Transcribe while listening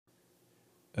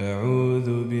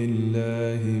أعوذ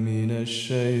بالله من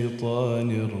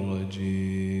الشيطان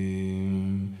الرجيم.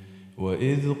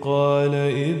 وإذ قال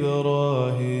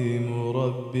إبراهيم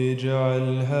رب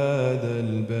اجعل هذا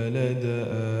البلد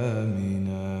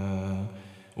آمنا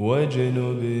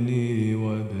واجنبني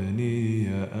وبني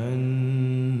أن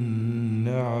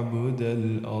نعبد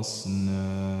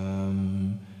الأصنام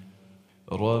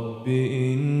رب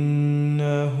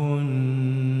إنهن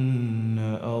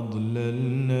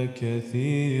أضللن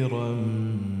كثيرا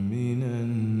من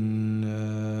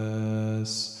الناس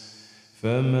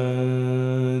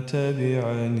فمن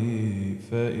تبعني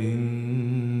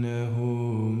فإنه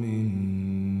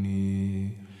مني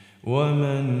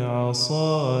ومن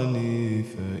عصاني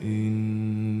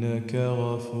فإنك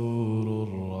غفور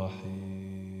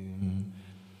رحيم.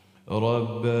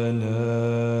 ربنا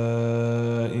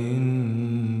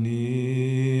إني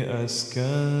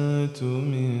أسكنت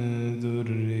من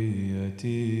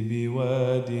ذريتي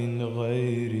بواد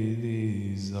غير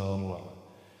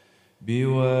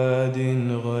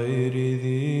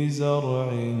ذي زرع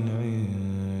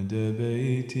عند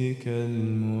بيتك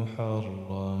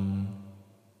المحرم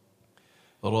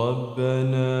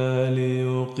ربنا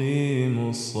ليقيموا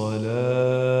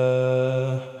الصلاة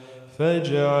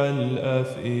فاجعل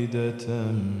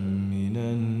أفئدة من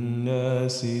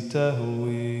الناس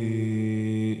تهوي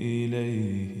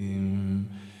إليهم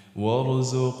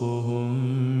وارزقهم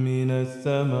من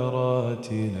الثمرات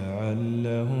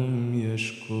لعلهم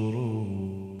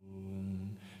يشكرون.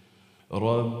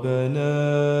 ربنا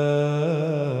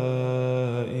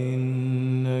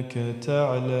إنك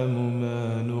تعلم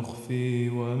ما نخفي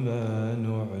وما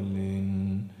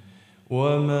نعلن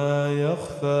وما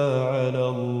يخفى على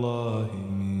الله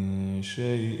من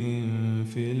شيء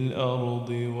في الأرض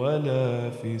ولا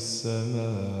في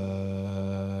السماء.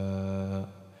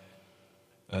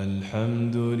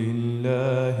 الحمد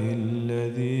لله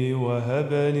الذي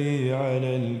وهب لي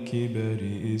على الكبر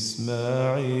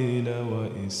إسماعيل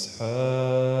وإسحاق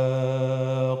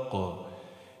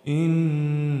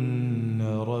إن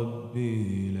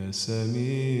ربي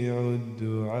لسميع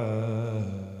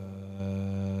الدعاء.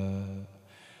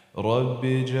 رب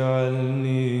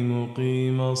اجعلني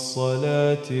مقيم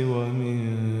الصلاة ومن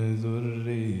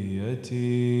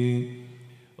ذريتي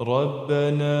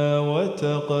ربنا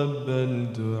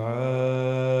وتقبل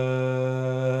دعاء.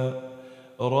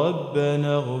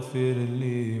 ربنا اغفر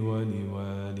لي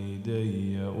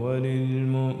ولوالدي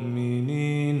وللمؤمنين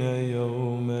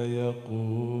يوم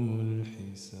يقوم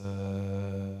الحساب.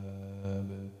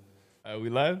 Are we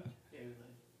live?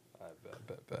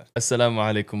 Assalamu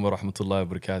alaikum wa rahmatullahi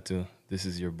wa barakatuh. This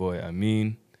is your boy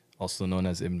Amin, also known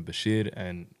as Ibn Bashir,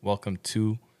 and welcome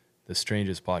to the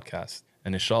Strangers Podcast.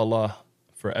 And inshallah,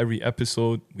 for every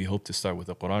episode, we hope to start with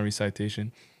a Quran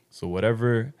recitation. So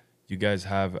whatever you guys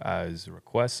have as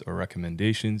requests or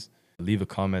recommendations, leave a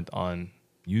comment on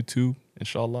YouTube,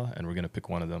 inshallah, and we're going to pick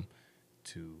one of them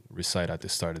to recite at the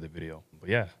start of the video. But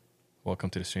yeah, welcome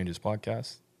to the Strangers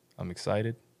Podcast. I'm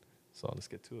excited, so let's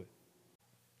get to it.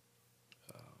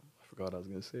 I forgot what I was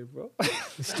going to say, bro.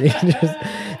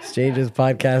 Strangers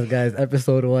Podcast, guys,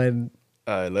 episode 1.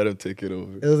 All right, let him take it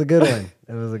over. It was a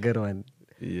good one.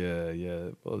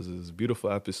 Yeah. Well, this is a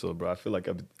beautiful episode, bro. I feel like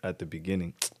I'm at the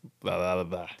beginning. Blah, blah,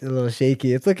 blah. It's a little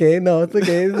shaky. It's okay. No, it's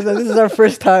okay. This is our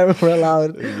first time. We're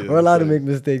allowed to make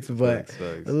mistakes, but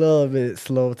Facts. a little bit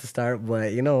slow to start.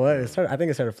 But you know what? I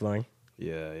think it started flowing.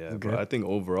 Yeah. But I think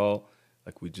overall,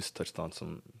 like we just touched on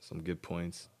some good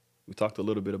points. We talked a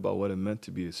little bit about what it meant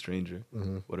to be a stranger,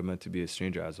 what it meant to be a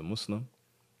stranger as a Muslim,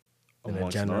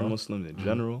 amongst non-Muslims in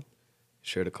general.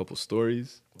 Shared a couple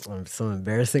stories. I'm so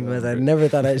embarrassing, man. I never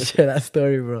thought I'd share that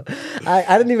story, bro.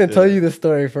 I didn't even tell you the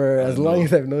story for as long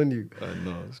as I've known you. I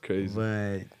know, it's crazy.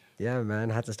 But yeah, man,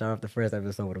 I had to start off the first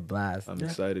episode with a blast. I'm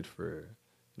excited for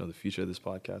the future of this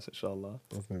podcast, inshallah.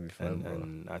 That's gonna be fun,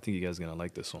 and I think you guys are gonna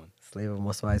like this one. Slave of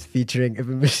Most Wise featuring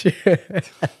Ibn Bashir.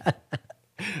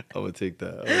 I'm gonna take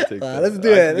that. Let's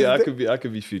do it. I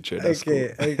could be featured. That's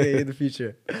okay, cool. Okay, in the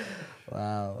future.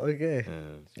 Wow. Okay.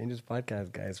 Yeah. Strangers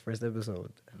Podcast, guys. First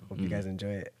episode. Hope you guys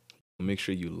enjoy it. Make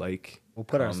sure you like. We'll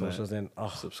put comment, our socials in. Oh,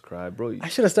 subscribe, bro. I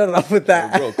should have started off with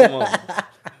that. Bro, come on.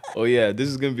 Oh yeah, this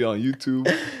is gonna be on YouTube,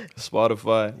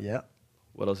 Spotify. Yeah.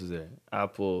 What else is there?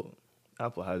 Apple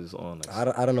has its own.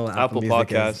 Like, I don't know what Apple Music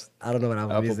Podcast. is. I don't know what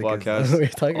Apple Music Podcast.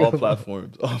 is. All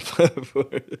platforms.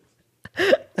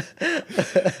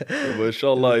 But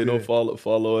inshallah,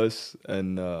 follow us,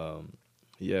 and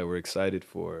yeah, we're excited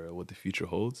for what the future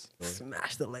holds.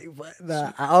 Smash the like button.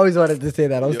 I always wanted to say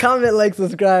that. Comment, like,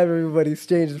 subscribe, everybody.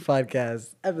 Strangers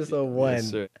Podcast, episode 1. Yes,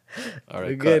 sir. All right,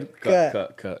 we're good.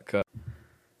 Cut.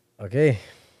 Okay,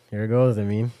 here it goes. I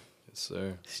mean, Yes,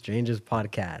 sir. Strangers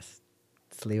Podcast.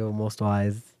 Sleo Most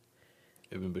Wise,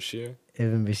 Ibn Bashir.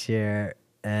 Ibn Bashir,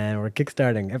 and we're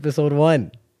kickstarting episode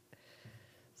 1.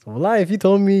 So, wallah, if you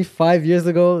told me 5 years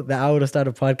ago that I would have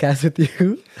started a podcast with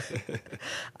you,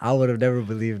 I would have never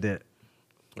believed it.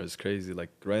 It's crazy. Like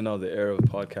right now, the era of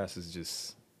podcasts is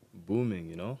just booming,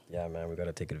 you know? Yeah, man, we got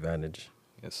to take advantage.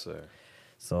 Yes, sir.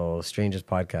 So, Strangers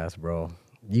Podcast, bro.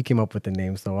 You came up with the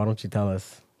name, so why don't you tell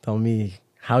us? Tell me,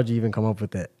 how'd you even come up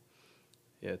with it?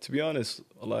 Yeah, to be honest,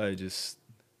 Allah,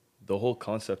 the whole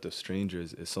concept of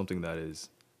strangers is something that is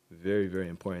very, very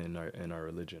important in our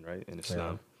religion, right? In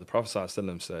Islam. Yeah. The Prophet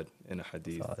ﷺ said in a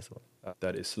hadith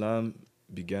that Islam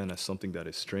began as something that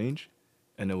is strange,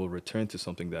 and it will return to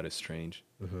something that is strange,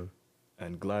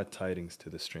 and glad tidings to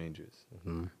the strangers.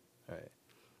 Right.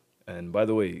 And by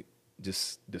the way,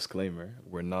 just disclaimer,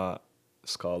 we're not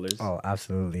scholars. Oh,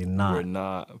 absolutely not. We're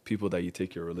not people that you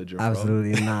take your religion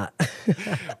Absolutely not.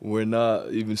 from. We're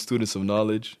not even students of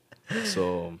knowledge.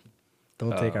 So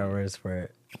Don't take our words for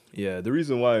it. yeah, the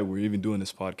reason why we're even doing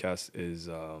this podcast is,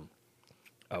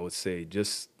 I would say,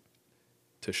 just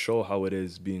to show how it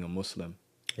is being a Muslim,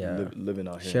 Yeah. living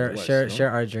out here. Share, in the West, share, you know?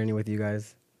 share our journey with you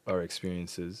guys. Our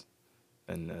experiences,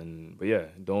 but yeah,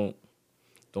 don't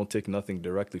take nothing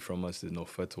directly from us. There's no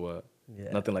fatwa.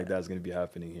 Yeah. Nothing like that is going to be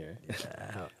happening here.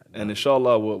 Yeah. And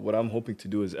inshallah, what I'm hoping to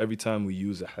do is every time we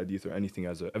use a hadith or anything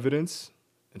as evidence,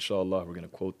 inshallah, we're going to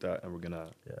quote that and we're going to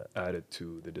add it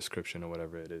to the description or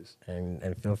whatever it is. And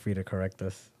feel free to correct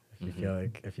us if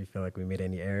you feel like we made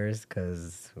any errors,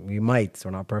 because we might. So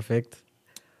we're not perfect.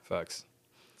 Facts.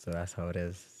 So that's how it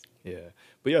is. Yeah.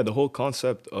 But yeah, the whole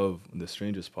concept of the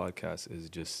Strangers podcast is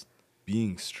just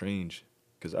being strange.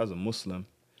 Because as a Muslim,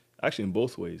 actually in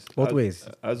both ways. Both ways.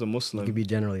 As a You Muslim, could be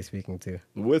generally speaking too.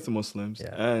 with Muslims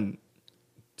Yeah. and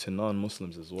to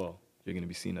non-Muslims as well, you're going to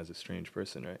be seen as a strange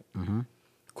person, right? Mm-hmm.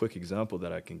 Quick example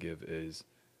that I can give is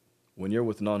when you're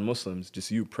with non-Muslims, just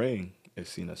you praying is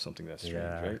seen as something that's strange,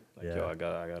 Yeah, right? Like, yo, I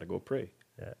gotta go pray.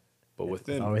 Yeah. But There's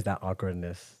within, always that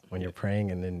awkwardness when you're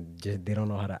praying and then just they don't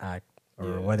know how to act or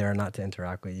Yeah. whether or not to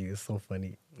interact with you. It's so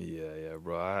funny. yeah,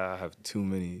 bro, I have too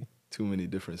many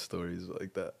different stories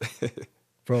like that.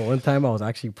 Bro, one time I was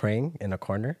actually praying in a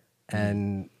corner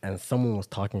and someone was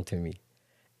talking to me.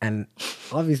 And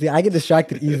obviously I get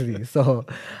distracted easily. So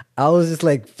I was just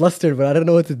like flustered, but I didn't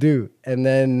know what to do. And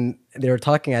then they were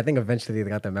talking. I think eventually they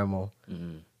got the memo.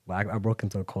 But I broke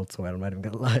into a cold sweat. I'm not even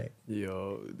going to lie.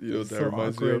 Yo, you know what It's that so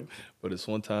reminds me awkward. of? But it's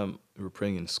one time we were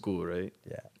praying in school, right?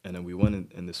 Yeah. And then we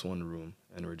went in this one room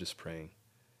and we are just praying.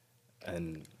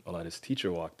 And this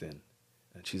teacher walked in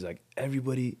and she's like,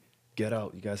 everybody get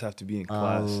out. You guys have to be in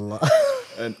class.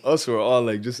 And us were all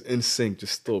like just in sync,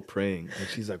 just still praying. And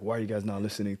she's like, why are you guys not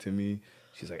listening to me?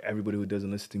 She's like, everybody who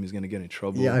doesn't listen to me is going to get in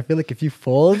trouble. Yeah, I feel like if you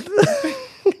fold.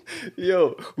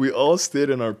 Yo, we all stayed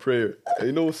in our prayer. And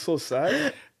you know what's so sad?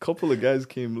 A couple of guys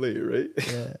came late, right?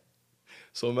 Yeah.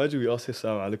 So imagine we all say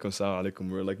salam alaikum.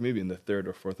 We're like maybe in the third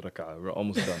or fourth rak'ah. We're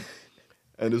almost done.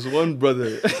 And this one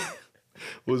brother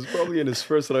was probably in his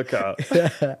first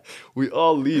rak'ah. We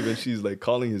all leave and she's like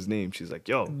calling his name. She's like,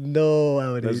 yo, No,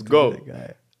 I would let's hate to be go. that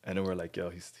guy. And then we're like, yo,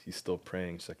 he's still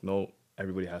praying. She's like, no,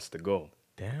 everybody has to go.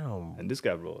 Damn. And this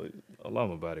guy, bro, Allah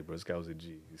Mubarak, bro, this guy was a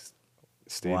G. He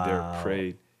stayed Wow. there,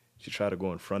 prayed. She tried to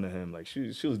go in front of him. Like, she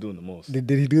was doing the most. Did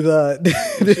he do the...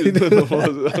 She was doing the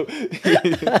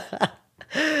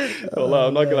most. Allah,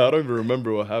 I'm not gonna lie, I don't even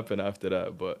remember what happened after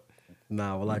that, but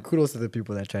Nah, well, like, kudos to the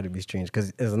people that try to be strange,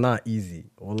 because it's not easy.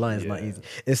 Wallah, it's not Yeah. easy.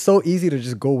 It's so easy to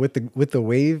just go with the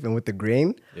wave and with the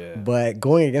grain, Yeah. but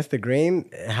going against the grain,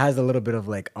 it has a little bit of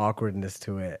like awkwardness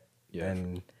to it. Yeah,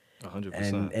 and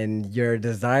 100%. and your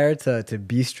desire to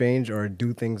be strange or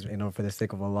do things, for the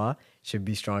sake of Allah should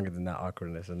be stronger than that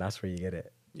awkwardness, and that's where you get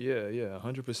it. Yeah,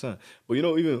 100%. But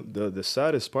even the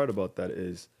saddest part about that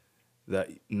is that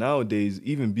nowadays,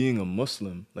 even being a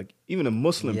Muslim, like even a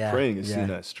Muslim Yeah, praying is seen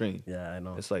yeah. as strange. Yeah, I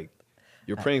know. It's like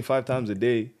you're praying 5 times a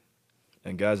day,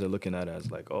 and guys are looking at it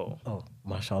as like, oh, Oh,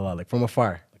 mashallah, like from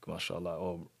afar. like mashallah,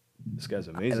 oh, this guy's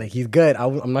amazing. Like he's good.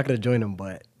 I'm not gonna join him,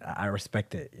 but I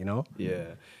respect it.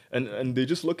 Yeah, and they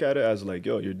just look at it as like,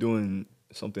 yo, you're doing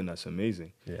something that's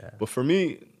amazing. Yeah. But for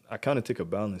me, I kind of take a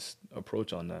balanced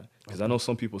approach on that because I know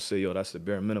some people say, yo, that's the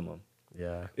bare minimum.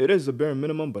 Yeah. It is the bare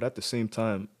minimum, but at the same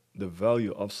time, the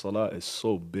value of salah is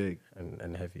so big.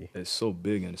 And heavy. It's so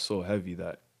big and so heavy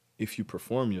that if you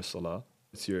perform your salah,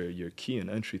 it's your key and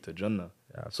entry to Jannah.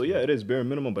 Yeah, So yeah, it is bare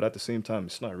minimum, but at the same time,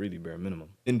 it's not really bare minimum.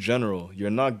 In general, you're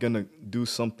not gonna do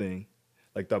something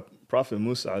like that Prophet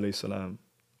Musa alayhi salam,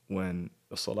 when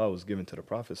the salah was given to the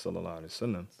Prophet sallallahu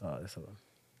alaihi wasallam,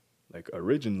 Like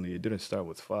originally, it didn't start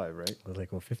with 5, right? It was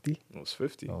like, what, 50? It was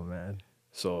 50. Oh, man.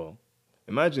 So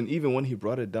imagine even when he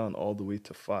brought it down all the way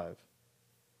to 5,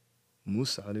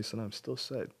 Musa alayhi salam still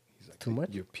said, he's like, Too much?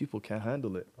 your people can't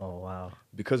handle it Oh, wow.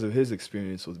 because of his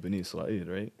experience with Bani Israel,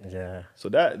 right? Yeah. So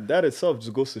that itself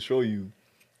just goes to show you,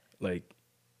 like,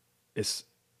 it's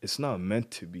not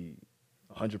meant to be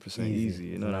 100% easy.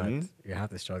 You know what I mean? You have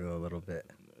to struggle a little bit.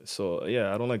 So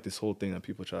yeah, I don't like this whole thing that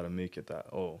people try to make it that,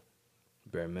 oh,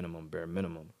 bare minimum, bare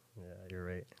minimum. Yeah, you're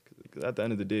right. 'Cause at the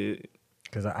end of the day,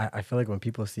 Because I feel like when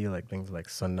people see like things like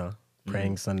sunnah,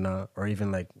 praying sunnah, or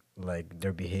even like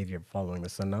their behavior following the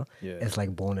sunnah, yeah, it's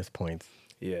like bonus points.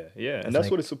 yeah, and It's that's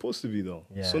like- what it's supposed to be though.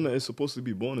 Yeah. Sunnah is supposed to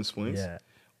be bonus points. Yeah.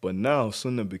 But now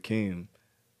Sunnah became,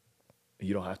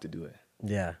 you don't have to do it.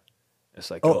 Yeah. It's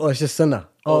like, Oh, it's just sunnah.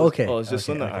 Oh, okay. Oh, it's just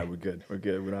Okay, Sunnah. okay. All right, we're good. We're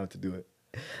good. We don't have to do it.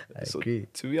 I So agree.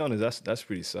 to be honest, that's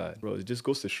pretty sad, bro. It just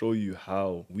goes to show you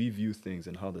how we view things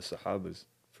and how the Sahabas,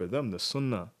 for them, the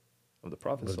Sunnah of the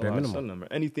Prophet Was bare sallallahu alaihi minimum. wasallam,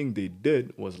 or anything they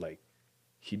did was like,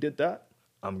 he did that,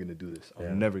 I'm gonna do this. I'm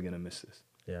Yeah. never gonna miss this.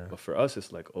 Yeah. But for us,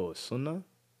 it's like, oh, it's Sunnah.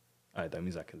 All right, that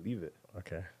means I can leave it.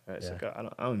 Okay. Right? It's Yeah.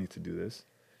 like I don't need to do this.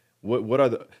 What are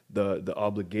the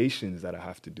obligations that I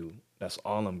have to do? That's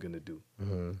all I'm gonna do.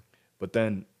 Mm-hmm. But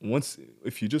then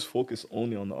if you just focus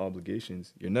only on the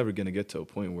obligations, you're never gonna get to a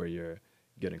point where you're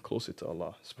getting closer to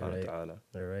Allah subhanahu Right. wa ta'ala.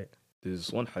 All right.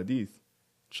 There's one hadith,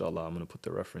 inshallah, I'm gonna put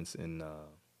the reference in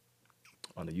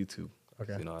on the YouTube.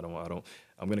 Okay. You know,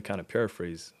 I'm gonna kind of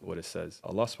paraphrase what it says.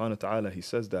 Allah subhanahu wa ta'ala, he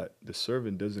says that the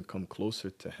servant doesn't come closer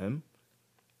to him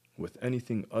with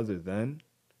anything other than,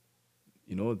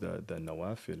 you know, the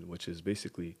nawafil, which is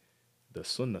basically the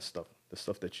sunnah stuff, the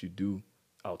stuff that you do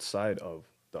outside of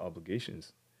the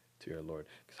obligations to your Lord.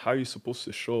 'Cause how are you supposed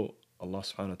to show Allah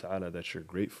subhanahu wa ta'ala that you're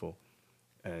grateful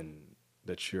and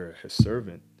that you're his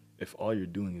servant if all you're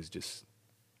doing is just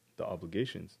the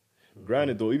obligations?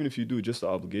 Granted, though, even if you do just the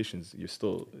obligations, you're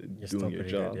still You're doing still your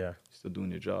pretty job. good, yeah. Still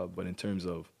doing your job. But in terms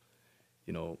of,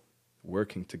 you know,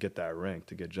 working to get that rank,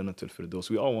 to get Jannatul Firdaus,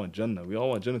 we all want Jannah. We all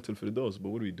want Jannatul Firdaus, but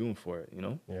what are we doing for it, you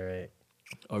know? You're right.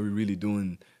 Are we really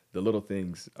doing the little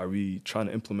things? Are we trying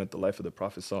to implement the life of the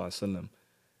Prophet ﷺ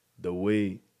the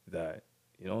way that,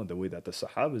 you know, the way that the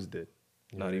Sahabas did?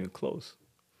 Not Right. even close.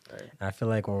 Right? I feel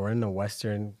like when we're in the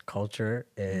Western culture,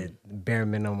 bare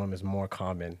minimum is more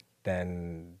common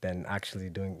than actually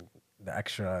doing the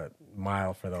extra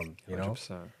mile for them, you know?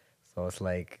 100%. So it's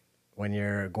like when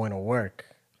you're going to work,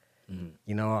 Mm-hmm.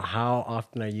 you know, how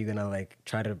often are you gonna like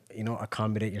try to, you know,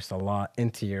 accommodate your salah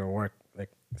into your work like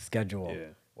schedule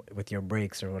with your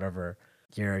breaks or whatever?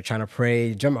 You're trying to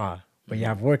pray Jum'ah, but you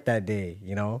have work that day,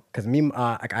 you know? Because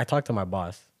I talked to my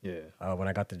boss Yeah. when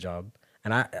I got the job,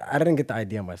 and I didn't get the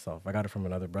idea myself. I got it from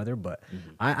another brother, but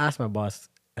I asked my boss,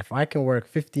 if I can work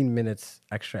 15 minutes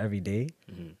extra every day,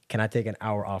 can I take an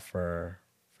hour off for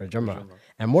Jum'ah?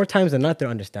 And more times than not, they're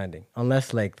understanding,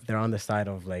 unless like they're on the side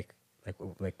of like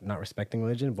not respecting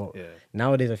religion. But Yeah.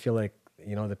 nowadays, I feel like,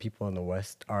 you know, the people in the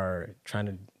West are trying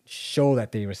to show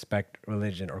that they respect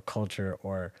religion or culture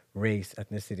or race,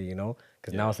 ethnicity, you know,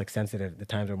 because now it's like sensitive. The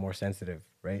times are more sensitive,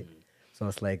 right? So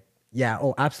it's like, yeah,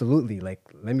 oh, absolutely. Like,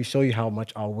 let me show you how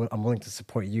much I'm willing to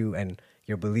support you and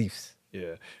your beliefs.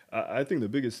 Yeah. I think the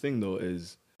biggest thing, though,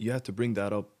 is you have to bring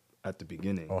that up at the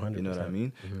beginning. Oh, You know what I 100%.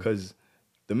 mean? Because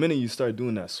the minute you start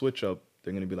doing that switch up,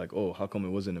 they're going to be like, oh, how come it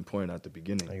wasn't important at the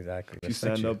beginning? Exactly. If you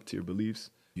Respect stand you. up to your beliefs,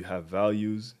 you have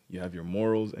values, you have your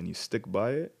morals, and you stick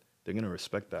by it, they're going to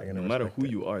respect that. They're No gonna matter respect who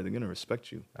it. you are, they're going to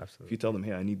respect you. Absolutely. If you tell them,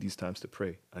 hey, I need these times to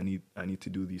pray, I need to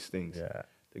do these things, Yeah.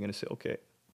 they're going to say, okay.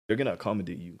 They're going to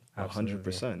accommodate you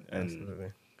Absolutely. 100%.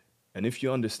 Absolutely. And if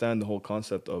you understand the whole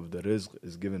concept of the rizq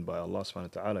is given by Allah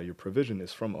subhanahu wa ta'ala, your provision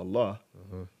is from Allah,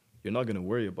 you're not going to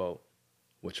worry about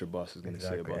what your boss is going to say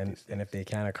Exactly. about these things. And if they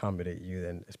can't accommodate you,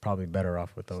 then it's probably better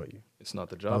off without you. It's not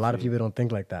the But job. a lot for of you. people don't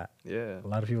think like that. Yeah. A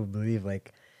lot of people believe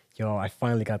like, yo, I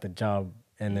finally got the job,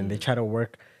 and then they try to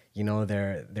work, you know,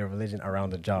 their religion around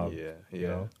the job. Yeah. You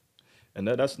know? And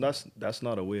that's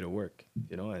not a way to work,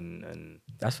 you know, and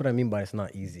That's what I mean by it's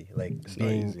not easy. Like It's not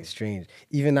being easy. strange.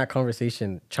 Even that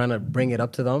conversation, trying to bring it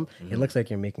up to them, it looks like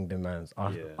you're making demands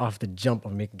off the jump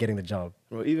of getting the job.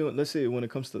 well, even let's say when it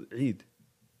comes to Eid,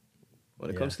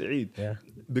 comes to Eid, Yeah.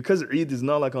 because Eid is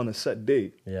not like on a set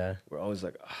date, Yeah. we're always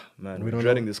like, man, We we're don't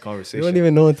dreading know- this You conversation. don't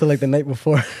even know until like the night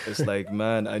before. It's like,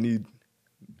 man, I need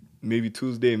maybe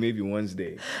Tuesday, maybe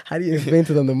Wednesday. How do you explain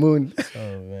to them the moon?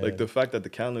 Oh man. Like the fact that the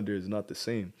calendar is not the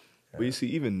same. But you see,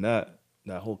 even that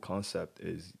whole concept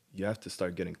is you have to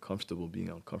start getting comfortable being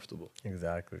uncomfortable.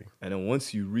 Exactly. And then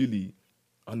once you really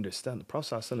understand. The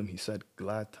Prophet ﷺ, he said,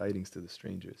 glad tidings to the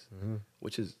strangers,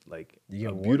 which is like You get a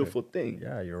rewarded. beautiful thing.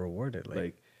 Yeah, you're rewarded.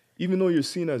 Like, even though you're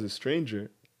seen as a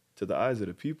stranger to the eyes of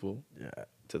the people, yeah.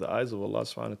 to the eyes of Allah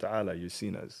subhanahu wa ta'ala, you're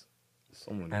seen as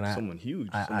someone And someone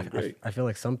huge, someone great. I feel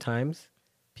like sometimes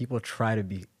people try to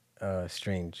be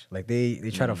strange. Like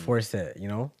they try to force it, you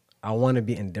know? I want to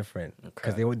be indifferent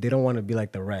because they don't want to be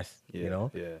like the rest, you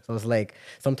know? Yeah. So it's like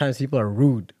sometimes people are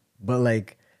rude, but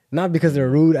like not because they're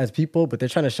rude as people, but they're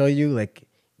trying to show you like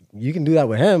you can do that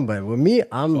with him, but with me,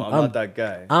 I'm not that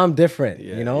guy. I'm different,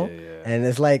 Yeah, you know? yeah. And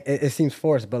it's like it seems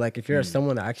forced, but like if you're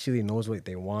someone that actually knows what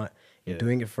they want, you're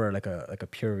doing it for like a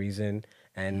pure reason,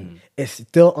 and it's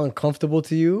still uncomfortable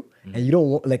to you, and you don't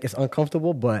want, like it's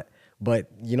uncomfortable, but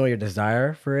you know your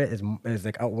desire for it is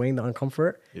like outweighing the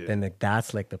uncomfort. Then like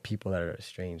that's like the people that are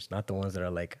strange, not the ones that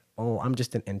are like, oh, I'm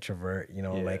just an introvert, you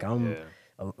know, like I'm.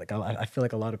 Like I feel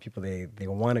like a lot of people they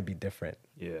want to be different,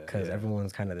 because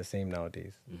everyone's kind of the same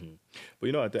nowadays. But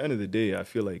you know, at the end of the day, I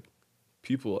feel like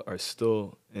people are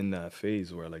still in that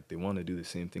phase where like they want to do the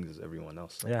same things as everyone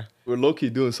else. Yeah, we're low-key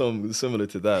doing something similar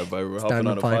to that, but we're hopping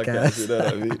on a podcast. You know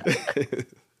what I mean?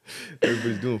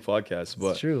 Everybody's doing podcasts,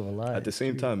 but it's true, a lot. At the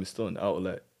same time, it's still an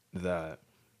outlet that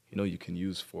you can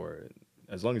use for,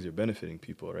 as long as you're benefiting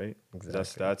people, right?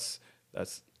 Exactly.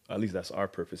 That's at least that's our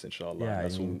purpose, inshallah. Yeah,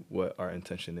 That's what our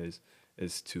intention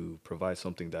is to provide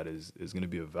something that is going to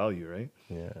be of value, right?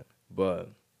 Yeah. But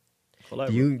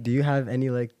do you have any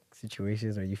like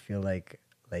situations where you feel like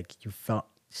you felt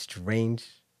strange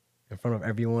in front of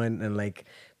everyone, and like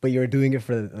but you're doing it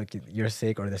for like your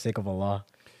sake or the sake of Allah?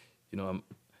 You know,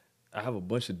 I have a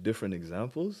bunch of different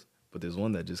examples, but there's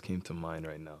one that just came to mind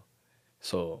right now.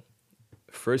 So,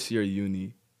 first year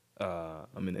uni,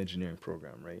 I'm in engineering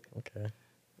program, right? Okay.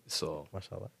 So,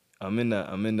 mashallah, I'm in that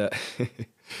I'm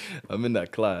in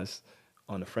that class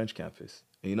on the French campus.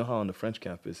 And you know how on the French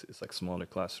campus it's like smaller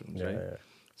classrooms, right? Yeah.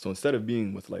 So instead of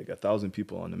being with like 1,000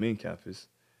 people on the main campus,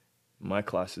 my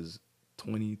class is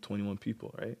 20, 21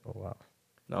 people, right? Oh wow.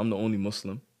 Now I'm the only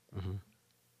Muslim,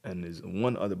 and there's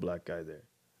one other black guy there.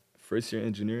 First year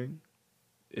engineering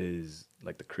is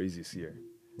like the craziest year,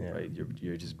 right?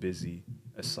 You're just busy,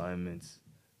 assignments,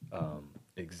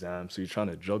 exams, so you're trying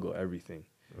to juggle everything.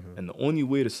 And the only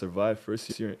way to survive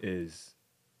first year is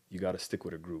you got to stick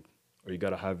with a group, or you got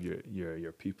to have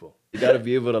your people. You got to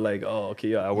be able to like, oh, okay,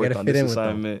 yeah, I worked on this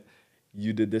assignment.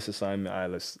 You did this assignment. All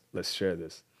right, let's share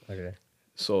this. Okay.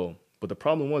 So, but the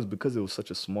problem was because it was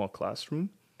such a small classroom,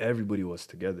 everybody was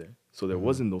together. So there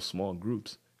wasn't those small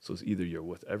groups. So it's either you're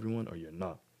with everyone or you're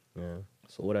not. Yeah.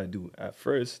 So what I do at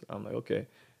first, I'm like, okay,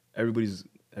 everybody's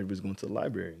going to the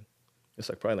library. It's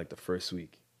like probably like the first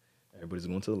week. Everybody's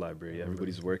going to the library.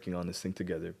 Everybody's working on this thing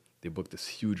together. They booked this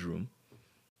huge room.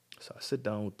 So I sit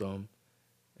down with them,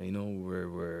 and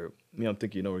I'm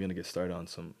thinking, we're gonna get started on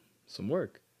some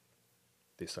work.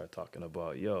 They start talking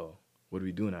about, yo, what are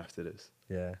we doing after this?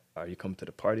 Yeah. Are you coming to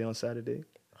the party on Saturday?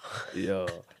 Yo,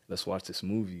 let's watch this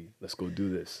movie. Let's go do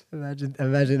this. Imagine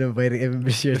inviting Ibn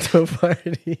Bashir to a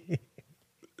party.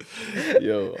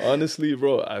 Yo, honestly,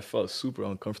 bro, I felt super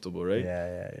uncomfortable, right?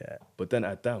 Yeah. But then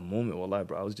at that moment, wallah,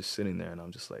 bro, I was just sitting there and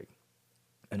I'm just like,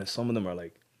 and then some of them are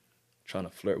like trying to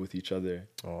flirt with each other.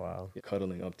 Oh, wow.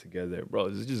 Cuddling up together. Bro,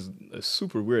 it's just a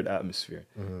super weird atmosphere.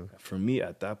 For me,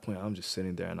 at that point, I'm just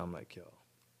sitting there and I'm like, yo,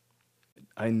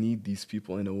 I need these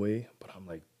people in a way, but I'm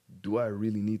like, do I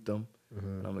really need them?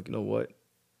 And I'm like, you know what?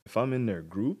 If I'm in their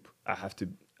group, I have to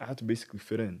basically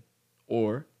fit in,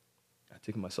 or I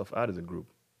take myself out of the group.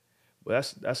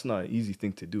 But that's not an easy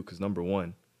thing to do, because number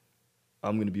one,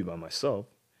 I'm going to be by myself.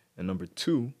 And number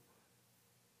two,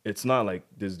 it's not like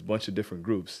there's a bunch of different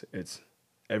groups. It's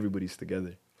everybody's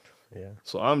together. Yeah.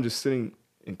 So I'm just sitting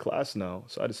in class now.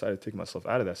 So I decided to take myself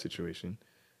out of that situation.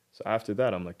 So after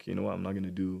that, I'm like, you know what? I'm not going to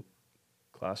do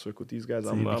classwork with these guys.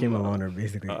 So you became a loner,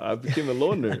 basically. I became a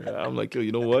loner. I'm like, yo,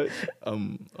 you know what?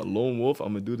 I'm a lone wolf.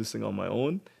 I'm going to do this thing on my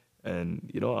own.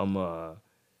 And, I'm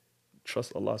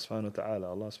trust Allah subhanahu wa ta'ala.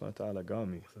 Allah subhanahu wa ta'ala got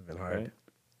me. It's been hard. Right?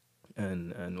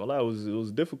 And wallah, it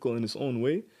was difficult in its own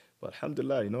way. But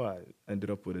alhamdulillah, I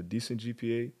ended up with a decent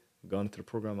GPA, gone into the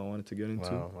program I wanted to get into.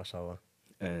 Wow, mashallah.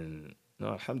 And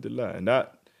alhamdulillah. And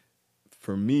that,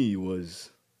 for me,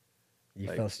 was... You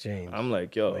felt strange. I'm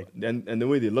like, yo, and the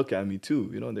way they look at me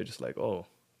too, they're just like, oh,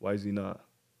 why is he not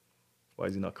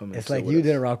coming? It's like you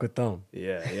didn't rock with them.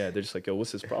 Yeah. They're just like, yo,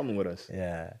 what's his problem with us?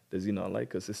 Yeah. Does he not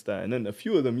like us? It's that. And then a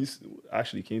few of them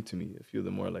actually came to me. A few of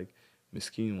them were like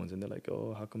miskeen ones, and they're like,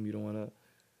 oh, how come you don't want to?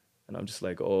 And I'm just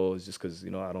like, oh, it's just because,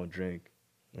 I don't drink.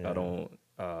 Yeah. I don't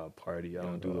party. I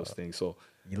don't do those things. So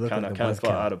kind of felt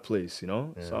out of place,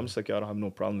 So I'm just like, yo, I don't have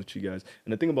no problem with you guys.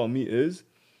 And the thing about me is,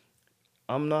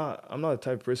 I'm not the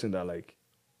type of person that like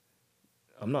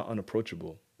I'm not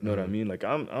unapproachable. You know what I mean? Like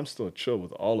I'm still chill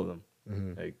with all of them.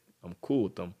 Like I'm cool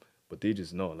with them, but they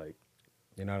just know like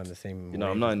You're not on the same you know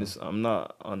wave I'm not as in them. this I'm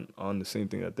not on the same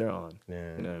thing that they're on.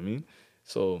 Yeah. You know what I mean?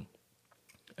 So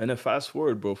and then fast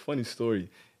forward, bro. Funny story.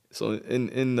 So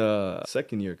in the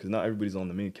second year, because not everybody's on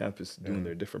the main campus doing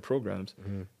their different programs,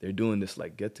 they're doing this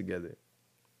like get together.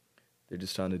 They're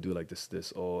just trying to do like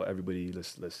this. Oh, everybody,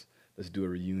 let's do a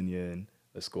reunion.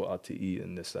 Let's go out to eat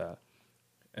and this that.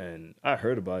 And I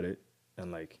heard about it,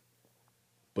 and like,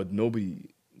 but nobody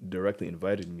directly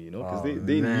invited me, you know, because Oh,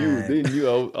 they man. knew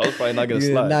I was probably not You gonna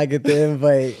did slide. not get the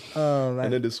invite. Oh And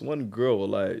man. then this one girl,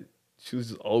 like, she was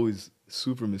just always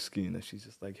super mesquite, and she's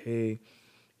just like, hey,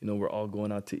 you know, we're all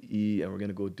going out to eat, and we're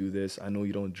gonna go do this. I know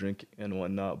you don't drink and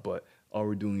whatnot, but all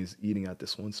we're doing is eating at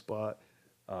this one spot.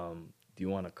 Do you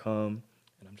want to come?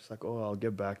 And I'm just like, oh, I'll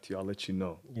get back to you. I'll let you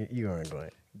know. You aren't going.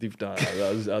 Deep down,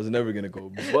 I was never gonna go,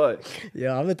 but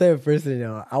Yeah, I'm the type of person,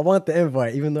 I want the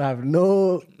invite, even though I have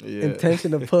no yeah.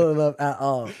 intention of pulling up at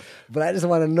all. But I just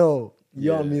want to know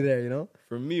you want Yeah. me there,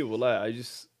 For me, well, I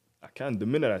can't. The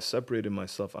minute I separated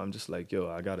myself, I'm just like, yo,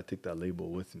 I gotta take that label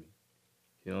with me.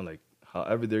 You know, like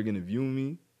however they're gonna view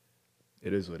me,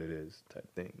 it is what it is,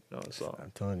 type thing. You know, so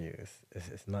I'm telling you,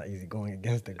 it's not easy going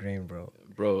against the grain, bro.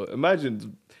 bro,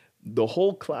 imagine the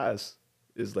whole class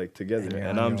is like together, And you're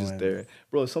and on I'm your just own. there,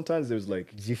 bro. Sometimes there's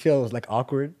like Did you feel it was like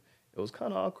awkward? it was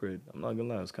kind of awkward. I'm not gonna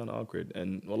lie, it was kind of awkward,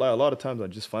 and well, like, a lot of times I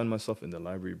just find myself in the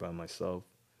library by myself,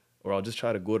 or I'll just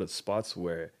try to go to spots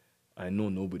where I know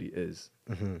nobody is,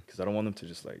 because I don't want them to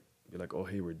just like be like, oh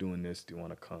hey, we're doing this. Do you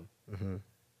want to come?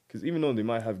 Because even though they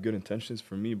might have good intentions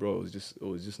for me, bro, it's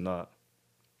just not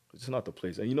the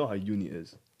place. And you know how uni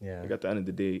is. Yeah. Like at the end of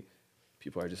the day,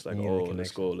 people are just like, You need the oh,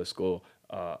 connection. let's go,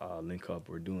 link up.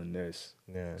 We're doing this.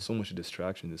 Yeah. So much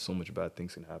distraction. There's so much bad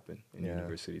things can happen in Yeah.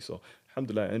 university. So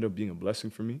alhamdulillah, it ended up being a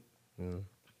blessing for me. Mm.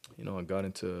 You know, I got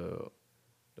into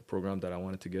the program that I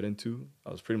wanted to get into.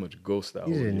 I was pretty much ghost that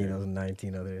You whole didn't need year. those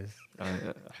 19 others.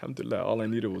 Alhamdulillah, all I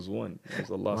needed was one. It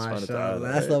was Allah subhanahu wa Mashallah, ta'ala.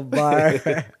 that's right? a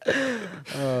bar.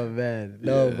 Oh man,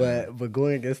 no, Yeah. but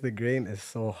going against the grain is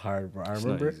so hard, bro. I It's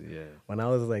not remember easy, yeah. when I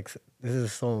was like, this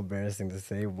is so embarrassing to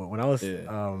say, but when I was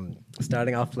Yeah.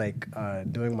 starting off like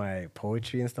doing my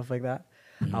poetry and stuff like that,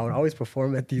 Mm-hmm. I would always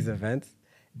perform at these events,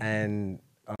 and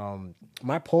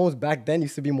my poems back then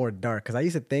used to be more dark because I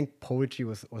used to think poetry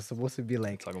was supposed to be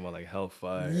like, Talking about like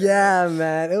hellfire. yeah,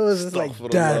 man, it was just like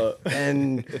death Astaghfirullah.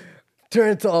 and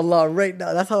turn to Allah right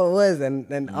now. That's how it was, and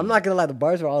I'm not gonna lie, the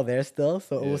bars were all there still,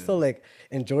 so it was Yeah. still like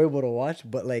enjoyable to watch,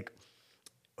 but like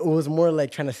it was more like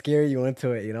trying to scare you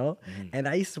into it, And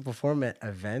I used to perform at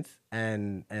events,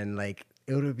 and like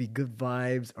it would be good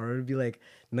vibes, or it would be like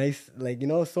nice, like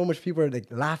so much people are like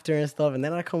laughter and stuff, and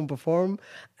then I come and perform,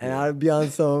 and I'd be on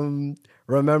some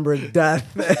remember death.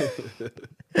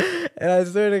 And I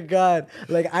swear to God,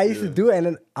 like I used to do it, and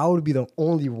then I would be the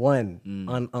only one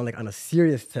on a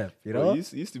serious tip, Bro, you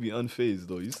used to be unfazed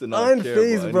though. You used to not care about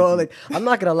unfazed, bro. anything. Like I'm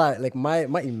not gonna lie, like my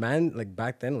iman, like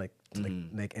back then, like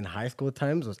in high school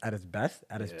times was at its best,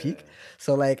 at its peak. Yeah.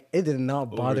 So like it did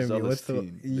not bother me Overzealous whatsoever.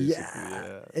 teen, basically,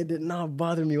 yeah. It did not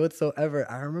bother me whatsoever.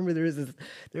 I remember there was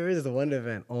this one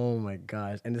event. Oh my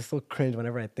gosh, and it's so cringe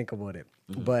whenever I think about it.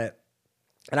 But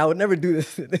and I would never do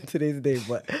this in today's day,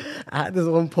 but I had this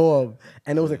one poem,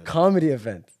 and it was a comedy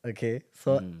event. Okay,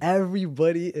 so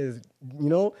everybody is,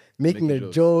 making their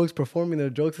jokes, performing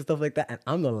their jokes and stuff like that, and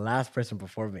I'm the last person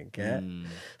performing. Okay,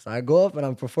 so I go up and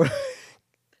I'm performing,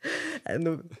 and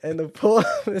the poem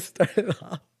it started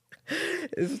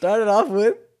off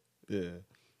with Yeah.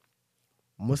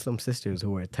 Muslim sisters who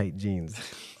wear tight jeans.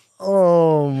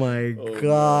 Oh my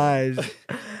gosh.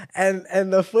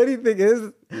 And the funny thing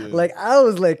is, like I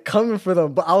was like coming for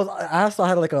them, but I also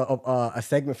had like a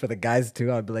segment for the guys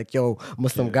too. I'd be like, yo,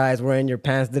 Muslim guys wearing your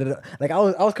pants. Da-da-da. Like I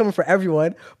was coming for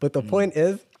everyone, but the point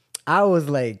is I was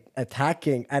like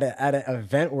attacking at an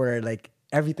event where like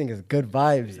everything is good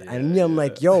vibes. And me, I'm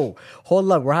like, yo, hold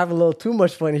up, we're having a little too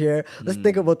much fun here. Let's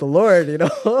think about the Lord,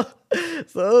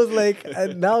 So it was like,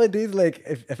 and nowadays, like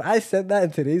if I said that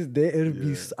in today's day, it would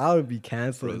be I would be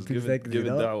canceled in 2 seconds.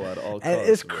 Giving dawah at all And costs,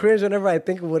 it's bro. cringe whenever I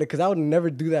think about it because I would never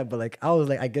do that. But like I was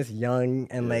like, I guess young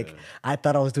and like I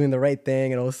thought I was doing the right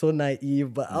thing and I was so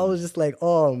naive. But I was just like,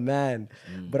 oh man.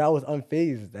 But I was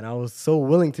unfazed and I was so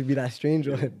willing to be that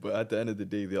stranger. But at the end of the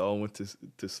day, they all went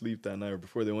to sleep that night, or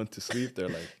before they went to sleep, they're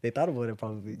like, They thought about it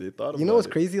probably. They thought You know about what's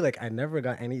it. crazy? Like I never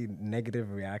got any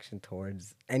negative reaction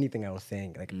towards anything I was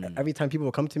saying. Like every time people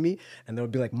would come to me and they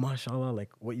would be like, "Mashallah,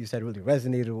 like what you said really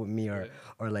resonated with me,"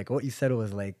 or like what you said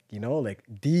was like, like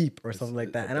deep or something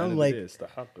like that. At And the end I'm of the like, day, it's the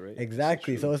haqq, right?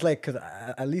 exactly. So it's like, because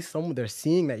at least someone, they're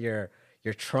seeing that you're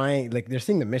trying, like they're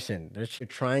seeing the mission.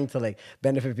 You're trying to like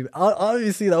benefit people.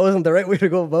 Obviously, that wasn't the right way to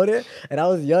go about it, and I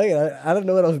was young and I don't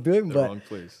know what I was doing. The But wrong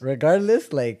place. regardless,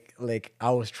 like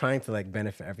I was trying to like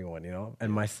benefit everyone,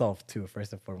 and myself too, first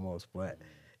and foremost. But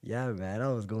yeah, man, I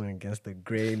was going against the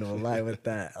grain, no lie with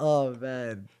that. Oh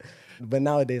man, but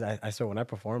nowadays, I swear when I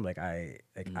perform, I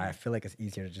feel like it's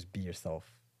easier to just be yourself.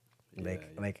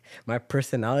 Like my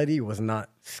personality was not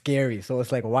scary. So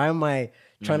it's like, why am I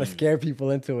trying to scare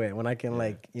people into it when I can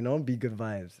be good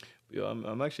vibes? Yo,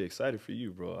 I'm actually excited for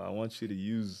you, bro. I want you to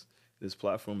use this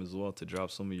platform as well to drop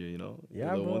some of your, your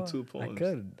Yeah, little bro. 1-2 poems.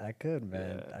 I could,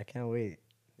 man. Yeah. I can't wait.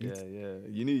 Yeah, yeah.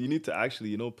 You need to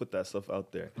actually, put that stuff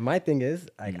out there. My thing is,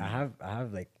 like, I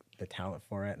have like the talent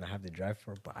for it and I have the drive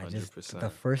for it, but I just 100%. the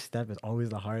first step is always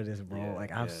the hardest, bro. Yeah,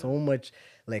 Like I have yeah. so much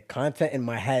like content in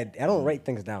my head. I don't write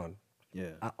things down.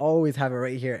 Yeah. I always have it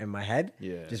right here in my head.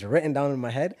 Yeah. Just written down in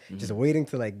my head, just waiting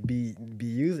to like be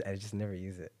used. I just never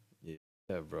use it.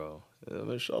 Yeah, bro.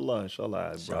 Inshallah, bro.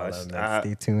 Inshallah, man.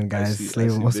 Stay tuned, guys. I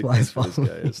Slave see most big wise things for this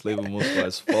guy. Yeah, Slave most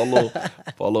wise.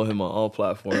 Follow him on all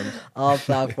platforms. All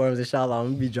platforms, inshallah. I'm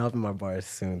gonna be dropping my bars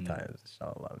soon times.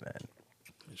 Inshallah, man.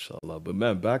 Inshallah. But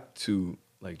man, back to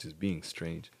like just being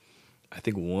strange. I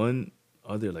think one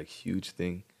other like huge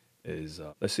thing is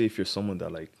let's say if you're someone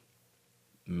that like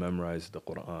memorized the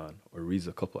Quran or reads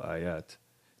a couple ayat.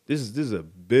 This is a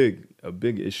big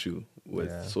issue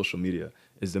with social media.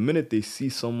 Is the minute they see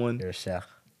someone, You're a sheikh.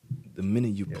 the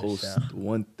minute you You're a post sheikh.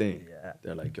 one thing, Yeah.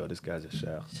 they're like, yo, this guy's a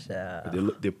sheikh.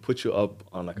 Sheikh. They put you up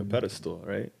on like a pedestal,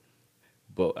 right?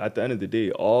 But at the end of the day,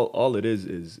 all it is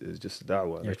just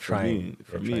da'wah. You're Like trying.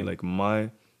 For me, like my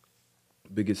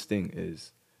biggest thing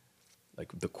is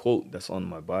like the quote that's on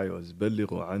my bio is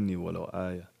 "Ballighu anni walau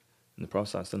ayah." And the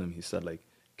Prophet ﷺ, he said like,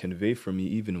 convey for me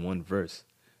even one verse.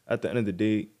 At the end of the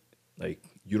day, like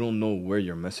you don't know where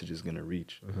your message is gonna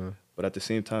reach. But at the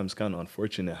same time, it's kind of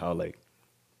unfortunate how like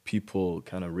people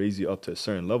kind of raise you up to a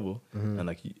certain level and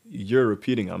like you're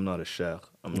repeating, I'm not a sheikh,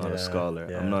 I'm not a scholar,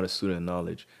 I'm not a student of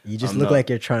knowledge. You just look like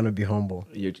you're trying to be humble.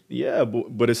 Yeah,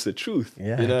 but it's the truth.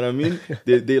 Yeah. You know what I mean?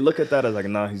 they look at that as like,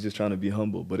 nah, he's just trying to be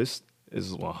humble. But it's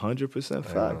 100%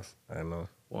 facts. I know.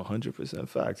 100%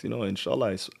 facts.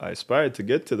 Inshallah, I aspire to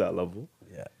get to that level.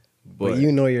 Yeah. But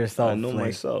you know yourself. I know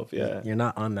myself, yeah. You're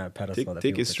not on that pedestal.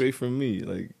 Take it straight from me.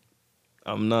 Like,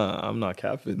 I'm not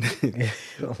capping.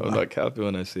 I'm not capping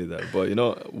when I say that.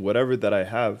 But, whatever that I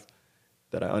have,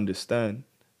 that I understand,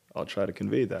 I'll try to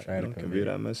convey that. Convey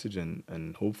that message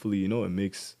and hopefully, it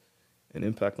makes an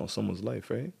impact on someone's life,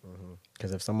 right?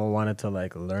 Because if someone wanted to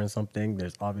like learn something,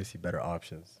 there's obviously better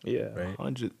options. Yeah,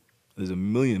 right? There's a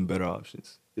million better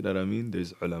options. You know what I mean?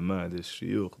 There's ulama, there's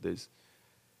shuyukh, there's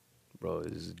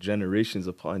generations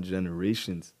upon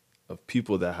generations of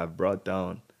people that have brought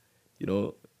down,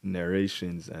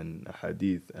 narrations and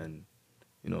hadith and,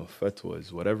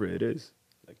 fatwas, whatever it is.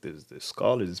 Like there's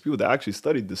scholars, there's people that actually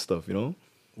studied this stuff,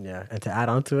 Yeah, and to add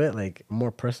on to it, like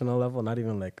more personal level, not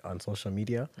even like on social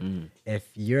media. If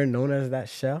you're known as that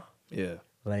sheikh,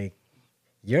 like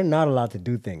you're not allowed to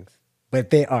do things, but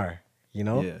they are.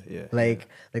 Yeah. Like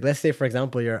let's say for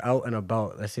example you're out and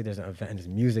about. Let's say there's an event and there's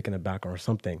music in the background or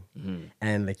something,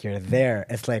 and like you're there.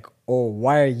 It's like, oh,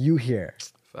 why are you here?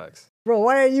 Facts. Bro,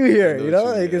 why are you here? I know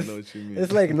what you mean.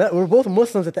 It's like we're both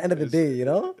Muslims at the end of the day.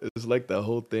 It's like that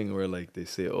whole thing where like they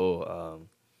say,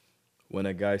 when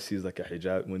a guy sees like a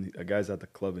hijab, when a guy's at the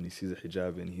club and he sees a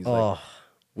hijab and he's like,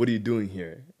 what are you doing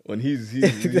here? When he's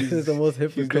this is the most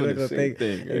hypocritical thing.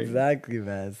 Right? Exactly,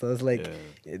 man. So it's like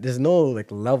there's no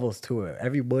like levels to it.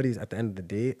 Everybody's at the end of the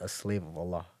day a slave of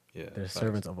Allah. Yeah, they're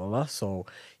servants of Allah. So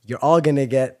you're all gonna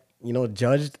get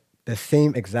judged the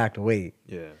same exact way.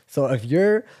 Yeah. So if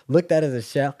you're looked at as a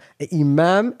sheikh, an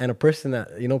imam, and a person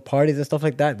that parties and stuff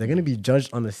like that, they're gonna be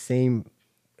judged in the same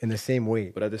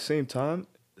way. But at the same time,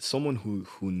 someone who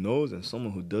knows and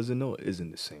someone who doesn't know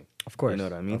isn't the same. Of course. You know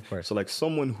what I mean? Of course. So like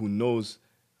someone who knows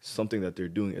something that they're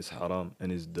doing is haram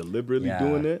and is deliberately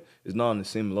doing it is not on the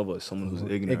same level as someone who's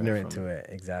ignorant to it.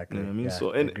 Exactly. You know what I mean?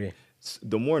 Yeah, So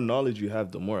the more knowledge you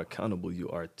have, the more accountable you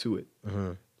are to it.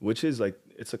 Which is like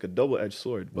it's like a double-edged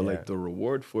sword, but like the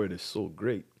reward for it is so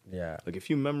great. Yeah. Like if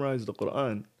you memorize the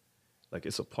Quran, like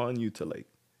it's upon you to like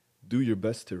do your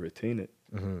best to retain it,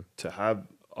 to have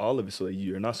all of it so that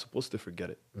you're not supposed to forget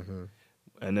it.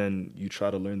 And then you try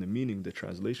to learn the meaning, the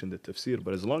translation, the tafsir.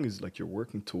 But as long as like you're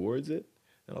working towards it,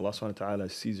 and Allah subhanahu wa ta'ala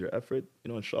sees your effort,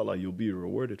 inshallah, you'll be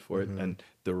rewarded for it. And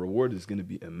the reward is going to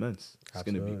be immense. It's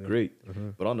going to be great.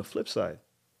 But on the flip side,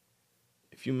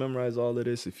 if you memorize all of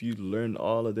this, if you learn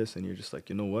all of this and you're just like,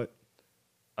 you know what?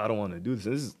 I don't want to do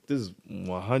this. This is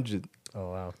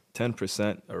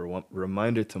 110% a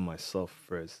reminder to myself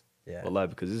first. Yeah. Wallahi,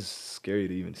 because this is scary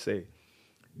to even say.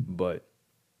 But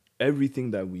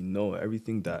everything that we know,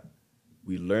 everything that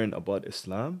we learn about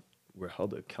Islam, we're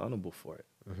held accountable for it.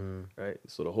 Right?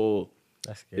 So the whole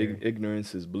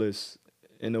ignorance is bliss.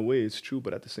 In a way, it's true,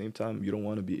 but at the same time, you don't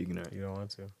want to be ignorant. You don't want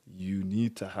to. You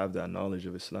need to have that knowledge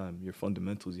of Islam, your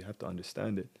fundamentals. You have to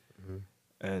understand it.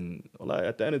 And Allah,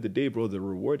 at the end of the day, bro, the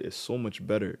reward is so much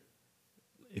better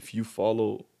if you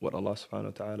follow what Allah subhanahu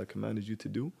wa ta'ala commanded you to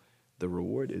do. The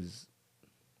reward is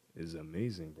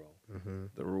amazing, bro.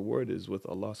 The reward is with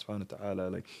Allah subhanahu wa ta'ala.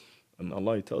 Like, and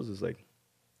Allah tells us, like,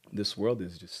 this world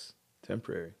is just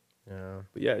temporary. Yeah.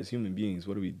 But yeah, as human beings,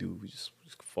 what do? We just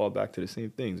fall back to the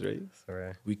same things, right?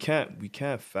 Sorry. We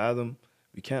can't fathom,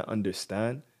 we can't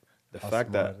understand the How fact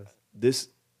small that it is.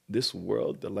 this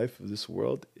world, the life of this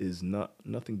world, is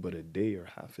nothing but a day or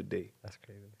half a day. That's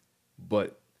crazy.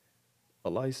 But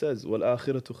Allah says,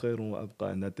 وَالْآخِرَةُ خَيْرٌ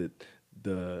وَأَبْقَى, and that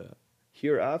the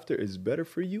hereafter is better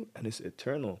for you and it's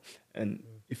eternal. And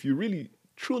if you really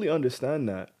truly understand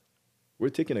that, we're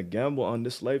taking a gamble on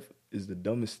this life is the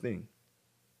dumbest thing.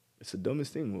 It's the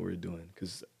dumbest thing what we're doing.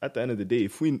 Because at the end of the day,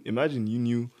 if we imagine you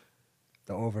knew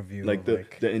The overview. like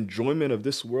the enjoyment of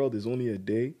this world is only a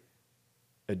day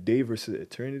versus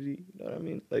eternity. You know what I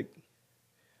mean? Like,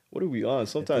 what are we on?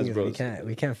 Sometimes, bro,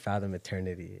 we can't fathom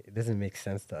eternity. It doesn't make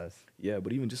sense to us. Yeah,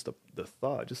 but even just the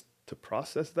thought, just to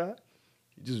process that,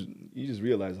 you just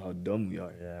realize how dumb we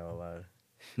are. Yeah, well,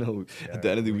 No, at the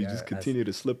end of the day, we just continue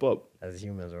to slip up. as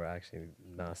humans, we're actually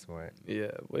not smart.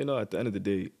 Yeah, but at the end of the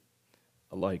day,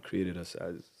 Allah created us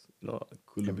as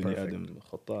kullu bani adam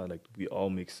khata, like we all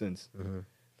make sense,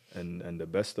 and the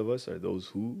best of us are those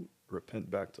who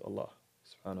repent back to Allah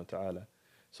subhanahu wa ta'ala.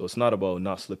 So it's not about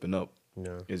not slipping up.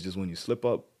 No. It's just when you slip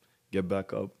up, get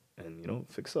back up and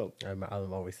fix up. My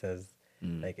Alim always says,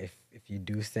 like if you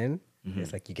do sin,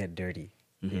 it's like you get dirty.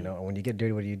 And when you get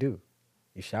dirty, what do?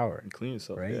 You shower. You clean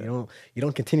yourself, right? yeah. You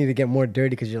don't continue to get more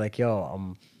dirty because you're like, yo,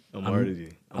 I'm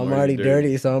already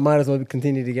dirty, so I might as well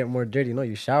continue to get more dirty. No,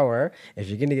 you shower. If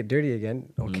you're gonna get dirty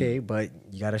again, okay, but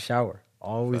you gotta shower.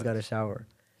 Always gotta shower.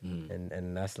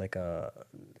 And that's like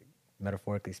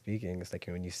metaphorically speaking, it's like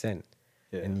when you sin.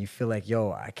 Yeah. And you feel like,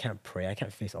 yo, I can't pray, I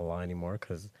can't face Allah anymore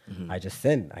because I just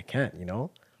sinned. I can't, Yeah.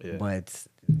 But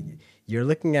you're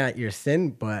looking at your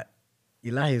sin, but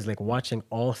Ilahi is like watching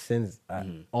all sins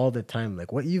all the time.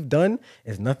 Like what you've done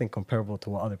is nothing comparable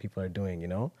to what other people are doing,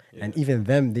 Yeah. And even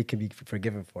them, they can be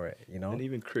forgiven for it, And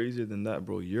even crazier than that,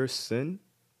 bro, your sin,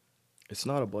 it's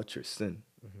not about your sin.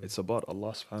 It's about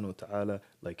Allah subhanahu wa ta'ala,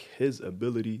 like His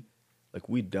ability. Like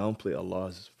we downplay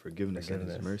Allah's forgiveness. And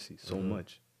His mercy so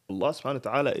much. Allah subhanahu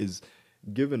wa ta'ala is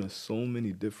giving us so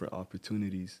many different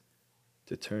opportunities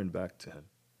to turn back to Him.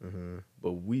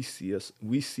 But we see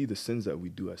the sins that we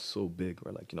do as so big.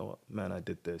 We're like, man, I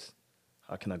did this.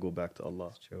 How can I go back to Allah?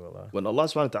 It's true, Allah. When Allah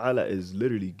subhanahu wa ta'ala is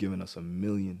literally giving us a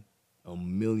million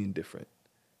different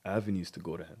avenues to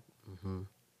go to Him.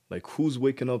 Like who's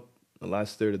waking up the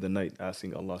last third of the night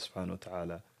asking Allah subhanahu wa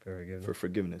ta'ala for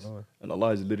forgiveness? Oh. And Allah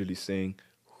is literally saying,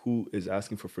 who is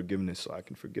asking for forgiveness so I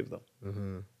can forgive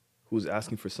them? Who's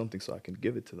asking for something so I can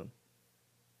give it to them?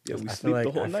 Yeah, we sleep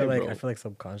the whole night, bro. I feel like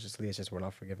subconsciously it's just we're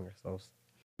not forgiving ourselves.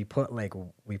 We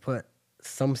put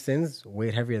some sins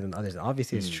way heavier than others.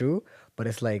 Obviously it's true, but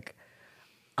it's like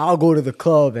I'll go to the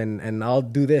club and I'll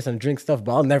do this and drink stuff,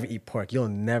 but I'll never eat pork. You'll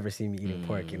never see me eating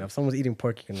pork. If someone's eating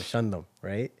pork, you can shun them,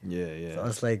 right? Yeah. So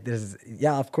it's like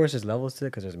of course there's levels to it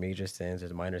because there's major sins,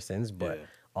 there's minor sins, but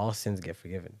all sins get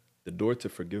forgiven. The door to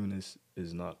forgiveness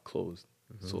is not closed.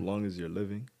 So long as you're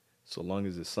living, so long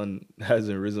as the sun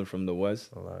hasn't risen from the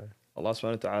west, Allah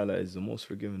subhanahu wa ta'ala is the most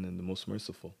forgiving and the most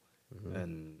merciful.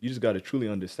 And you just got to truly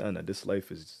understand that this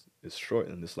life is short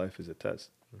and this life is a test.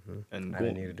 And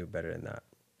I need to do better than that.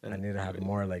 I need to have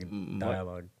more like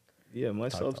dialogue. Yeah,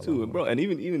 myself too, bro. And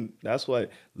even that's why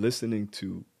listening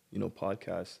to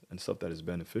podcasts and stuff that is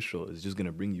beneficial is just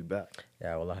gonna bring you back.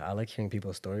 Yeah, well, I like hearing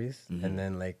people's stories and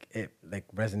then it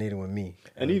resonating with me.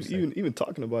 And even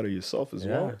talking about it yourself as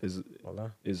well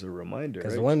is a reminder.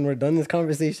 Because right? when we're done this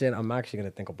conversation, I'm actually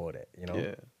gonna think about it.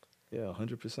 Yeah,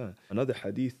 100%. Another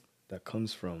hadith that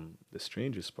comes from the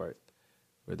strangest part,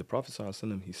 where the Prophet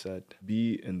ﷺ, he said,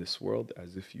 "Be in this world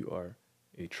as if you are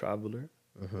a traveler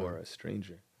or a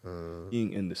stranger."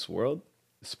 Being in this world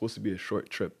is supposed to be a short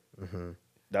trip.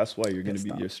 That's why you're going to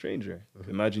be your stranger.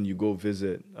 Imagine you go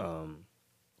visit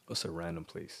what's a random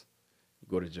place? You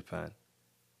go to Japan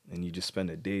and you just spend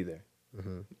a day there.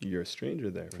 You're a stranger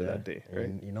there for that day, right?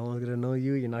 And no one's gonna know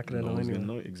you. You're not gonna No know one's anyone.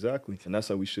 gonna know exactly, and that's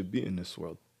how we should be in this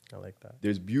world. I like that.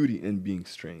 There's beauty in being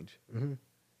strange,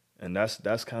 and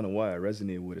that's kind of why I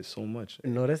resonate with it so much.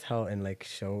 Notice how in like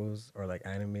shows or like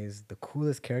animes, the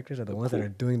coolest characters are the ones that are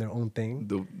doing their own thing.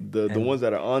 The ones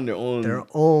that are on their Their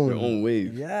own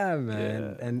wave. Yeah, man.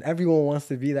 Yeah. And everyone wants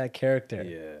to be that character.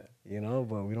 Yeah. You know,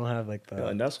 but we don't have like the. Yeah,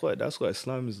 and that's why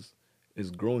Islam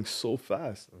is growing so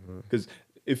fast. Because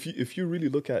if you really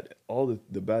look at all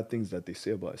the bad things that they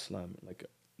say about Islam, like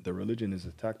the religion is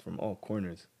attacked from all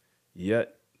corners,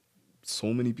 yet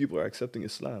so many people are accepting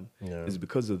Islam. Yeah. Is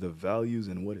because of the values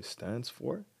and what it stands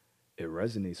for. It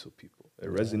resonates with people. It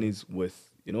resonates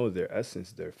with their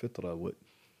essence, their fitrah, what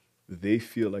they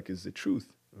feel like is the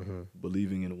truth.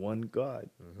 Believing in one God,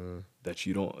 that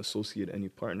you don't associate any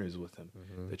partners with him,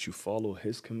 that you follow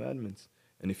his commandments,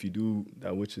 and if you do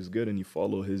that which is good and you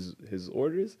follow his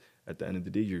orders, at the end of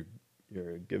the day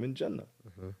you're given Jannah,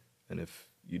 and if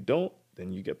you don't,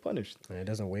 then you get punished. And it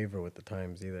doesn't waver with the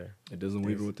times either. It doesn't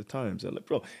waver with the times. And like,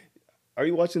 bro, are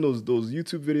you watching those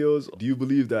YouTube videos? Do you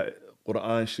believe that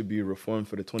Quran should be reformed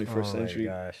for the 21st century?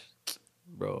 Oh my gosh,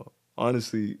 bro.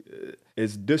 Honestly,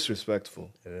 it's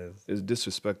disrespectful. it is. It's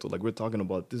disrespectful. Like we're talking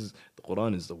about the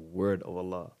Quran is the word of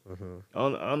Allah. I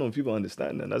don't know if people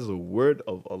understand that. That's the word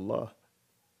of Allah.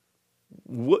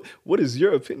 What is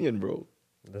your opinion, bro?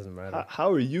 It doesn't matter.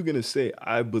 How are you gonna say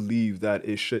I believe that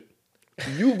it should?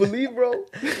 You believe, bro?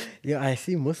 Yeah, I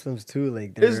see Muslims too.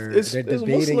 Like they're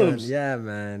debating Muslims. on. Yeah,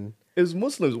 man. It's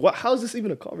Muslims. How is this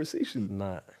even a conversation?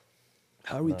 Not.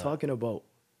 How are we talking about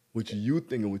what you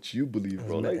think and what you believe,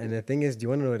 bro? Like, And the thing is, do you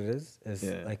want to know what it is? It's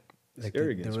Yeah. like It's the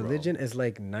arrogance, bro. religion is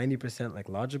like 90% like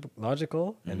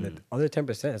logical, and the other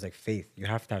 10% is like faith. You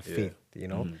have to have faith. You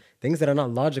know, things that are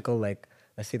not logical, like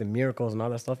let's say the miracles and all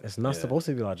that stuff, it's not supposed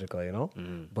to be logical. You know,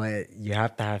 but you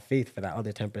have to have faith for that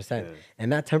other 10%,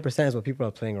 and that 10% is what people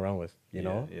are playing around with. You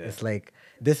know, it's like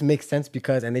this makes sense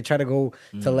because, and they try to go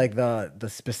to like the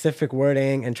specific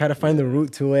wording and try to find the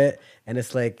root to it, and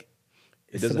it's like.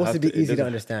 It's supposed to be easy to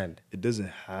understand. It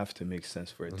doesn't have to make sense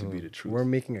for it to be the truth. We're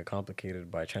making it complicated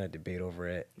by trying to debate over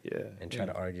it, and try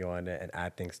yeah. to argue on it and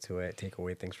add things to it, take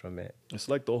away things from it. It's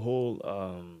like the whole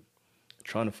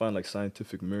trying to find like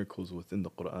scientific miracles within the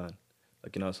Quran.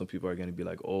 Like, you know, some people are going to be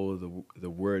like, oh, the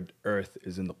word earth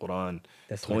is in the Quran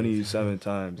That's 27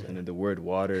 times, and then the word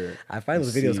water. I find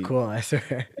those videos cool, I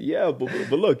swear. Yeah,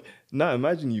 but look, now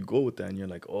imagine you go with that and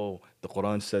you're like, oh, the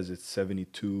Quran says it's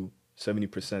 70%,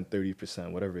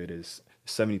 30%, whatever it is,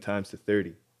 70 times to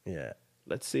 30. Yeah.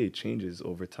 Let's say it changes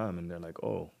over time and they're like,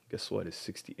 oh, guess what? It's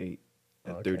 68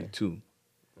 and 32.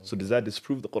 So does that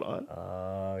disprove the Quran?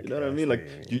 You know what I mean? Like,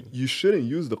 you shouldn't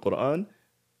use the Quran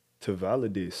to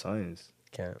validate science.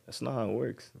 Can't. That's not how it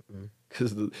works.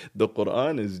 Because the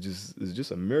Quran is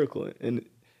just a miracle in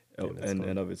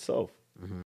and of itself.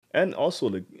 And also,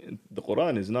 like, the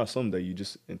Quran is not something that you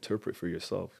just interpret for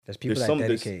yourself. There's people that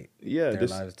dedicate their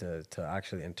there's lives to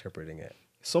actually interpreting it.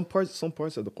 some parts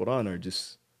of the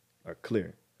Quran are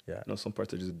clear. Yeah. You know, some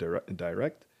parts are just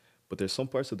direct, but there's some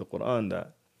parts of the Quran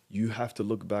that you have to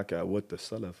look back at what the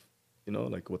Salaf, you know,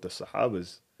 like what the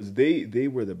Sahabas, they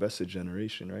were the best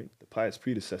generation, right? The pious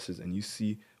predecessors, and you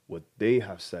see what they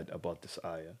have said about this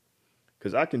ayah.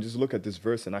 Because I can just look at this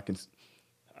verse and I can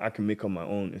make up my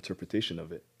own interpretation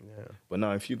of it. Yeah. But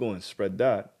now if you go and spread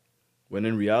that, when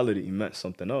in reality it meant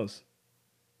something else,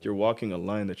 you're walking a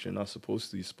line that you're not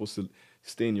supposed to. You're supposed to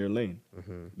stay in your lane.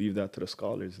 Leave that to the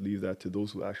scholars. Leave that to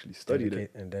those who actually studied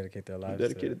it. And dedicate their lives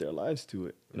Dedicated their lives to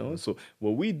it. You know? So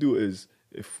what we do is,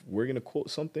 if we're going to quote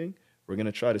something, we're going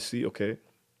to try to see, okay,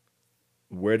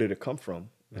 where did it come from?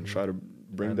 And try to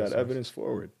bring that evidence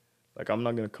forward. Like, I'm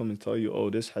not going to come and tell you, oh,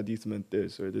 this hadith meant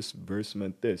this, or this verse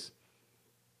meant this,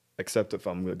 except if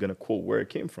I'm going to quote where it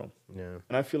came from. Yeah.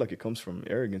 And I feel like it comes from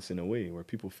arrogance in a way, where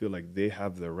people feel like they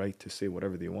have the right to say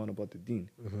whatever they want about the deen.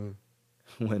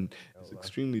 When it's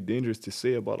extremely dangerous to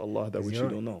say about Allah that which you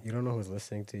don't know. You don't know who's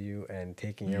listening to you and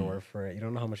taking your word for it. You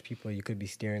don't know how much people you could be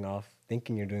steering off,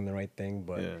 thinking you're doing the right thing.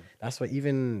 But that's why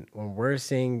even when we're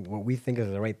saying what we think is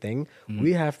the right thing,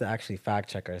 we have to actually fact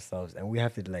check ourselves, and we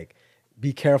have to like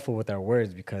be careful with our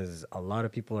words, because a lot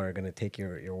of people are going to take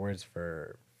your words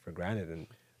for granted.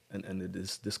 And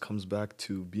this comes back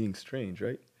to being strange,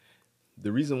 right?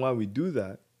 The reason why we do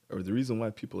that, or the reason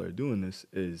why people are doing this,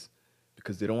 is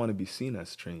because they don't want to be seen as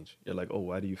strange. You're like, oh,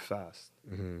 why do you fast?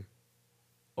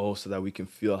 Oh, so that we can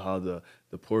feel how the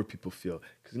poor people feel.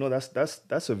 Because, you know,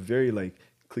 that's a very like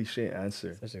cliche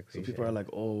answer. Such a So cliche. people are like,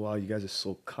 oh, wow, you guys are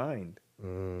so kind.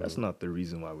 That's not the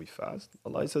reason why we fast.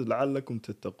 Allah says, لَعَلَّكُمْ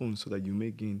تَتَّقُونَ, so that you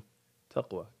may gain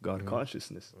taqwa, God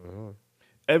consciousness.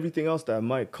 Everything else that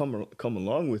might come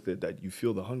along with it, that you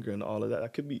feel the hunger and all of that,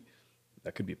 that could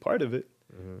be part of it.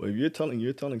 But if you're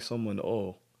telling someone,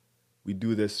 oh, we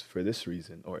do this for this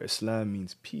reason, or Islam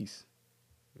means peace.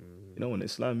 You know, when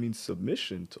Islam means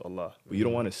submission to Allah, but you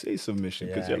don't want to say submission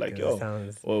because you're like, yo,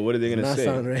 well, what are they gonna say?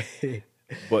 Sound right.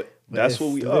 But that's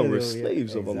what we are. We're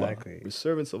slaves of exactly. Allah. We're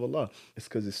servants of Allah. It's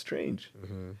because it's strange.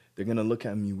 They're gonna look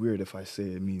at me weird if I say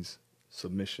it means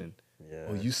submission. Yeah.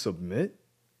 Oh, you submit?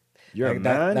 You're like a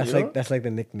man. That's like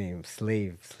the nickname,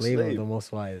 slave of the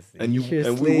Most Wise. And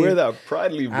we wear that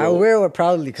proudly, bro. I wear it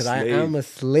proudly because I am a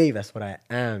slave. That's what I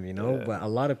am, you know. Yeah. But a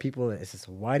lot of people, it's just,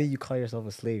 why do you call yourself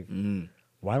a slave?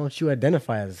 Why don't you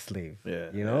identify as a slave?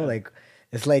 Yeah, you know, like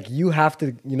it's like you have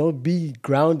to, you know, be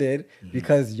grounded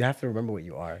because you have to remember what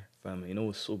you are. Family, you know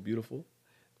what's so beautiful?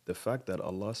 The fact that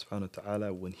Allah subhanahu wa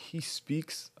ta'ala, when He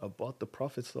speaks about the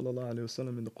Prophet sallallahu alaihi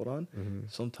wasallam in the Quran,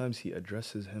 sometimes He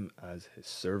addresses him as His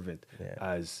servant,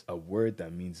 as a word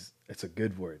that means it's a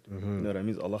good word. You know what I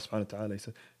mean? Allah subhanahu wa ta'ala, He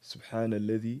said,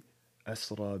 Subhanalladhi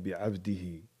asra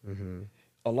bi'abdihi.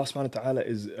 Allah subhanahu wa ta'ala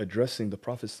is addressing the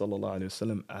Prophet sallallahu alaihi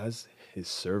wasallam as His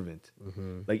servant.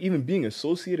 Like even being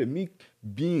associated, me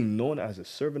being known as a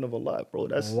servant of Allah, bro.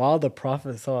 That's while the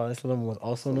Prophet sallallahu alaihi wasallam was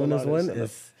also known as one.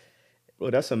 Is bro,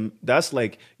 that's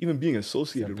like even being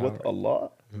associated with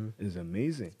Allah is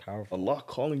amazing. Powerful. Allah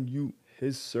calling you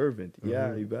His servant. Ya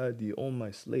ibadi, all my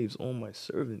slaves, all my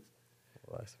servants.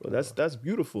 Bro, that's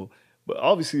beautiful. But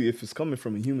obviously, if it's coming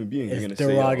from a human being, it's you're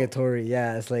gonna derogatory. say,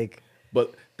 yeah, it's like.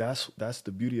 But that's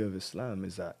the beauty of Islam,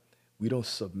 is that we don't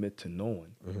submit to no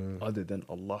one other than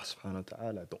Allah subhanahu wa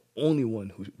ta'ala, the only one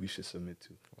who we should submit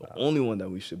to, the only one that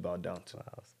we should bow down to.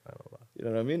 You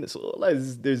know what I mean? So like,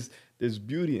 there's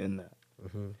beauty in that.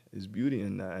 There's beauty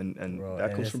in that, and bro,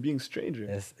 that comes from being stranger.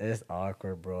 It's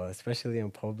awkward, bro, especially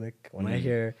in public when I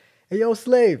hear, "Hey, yo,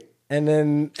 slave," and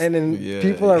then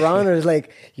people around are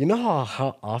like, you know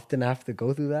how often I have to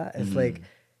go through that? It's like,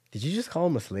 did you just call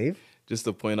him a slave? Just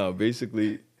to point out,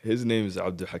 basically, his name is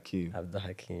Abdul Hakim. Abdul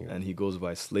Hakim. And he goes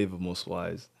by Slave of Most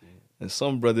Wise. And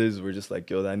some brothers were just like,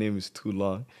 yo, that name is too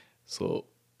long. So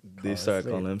they started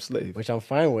calling him Slave. Which I'm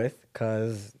fine with,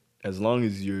 because... as long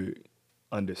as you're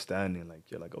understanding,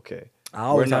 like, you're like, okay. I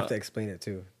always have to explain it,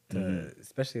 too.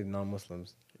 Especially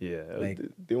non-Muslims. Yeah, like,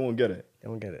 they won't get it. They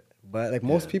won't get it. But, like,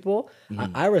 most people,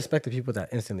 I respect the people that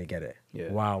instantly get it.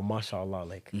 Yeah. Wow, mashallah.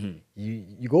 Like,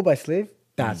 you go by slave...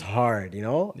 That's hard, you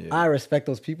know? Yeah. I respect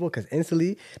those people because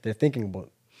instantly they're thinking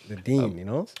about the deen, you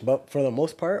know? But for the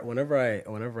most part, whenever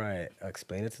I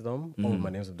explain it to them, oh, my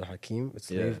name is Abdul Hakim, it's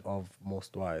slave of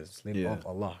most wise, slave of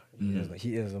Allah.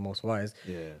 He is the most wise.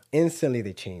 Yeah. Instantly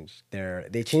they change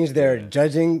their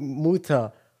judging mood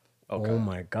to, oh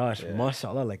my gosh,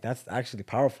 mashallah, like that's actually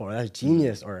powerful, or that's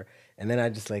genius, and then I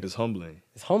just like... It's humbling.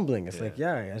 It's humbling. It's like,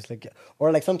 it's like...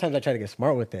 Or like sometimes I try to get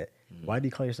smart with it. Why do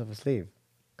you call yourself a slave?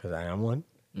 Because I am one.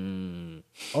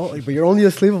 Oh, but you're only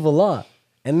a slave of Allah.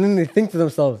 And then they think to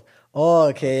themselves, oh,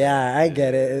 okay, yeah, I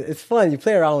get it. It's fun. You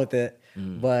play around with it.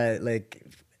 But like,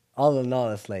 all in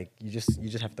all, it's like you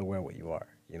just have to wear what you are,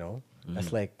 you know?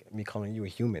 That's like me calling you a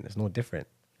human. It's no different.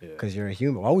 Because you're a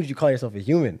human. Why would you call yourself a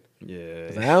human? Yeah.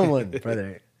 Because I am one,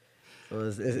 brother.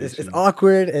 So it's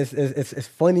awkward. It's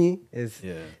funny. It's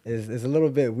a little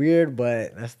bit weird,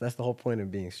 but that's the whole point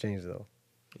of being strange, though.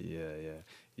 Yeah.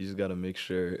 You just gotta make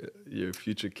sure your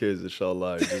future kids,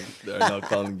 inshallah, are not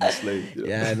calling you slave. You know?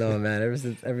 Yeah, I know, man.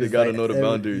 They gotta know the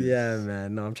boundaries. Yeah,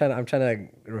 man. No, I'm trying to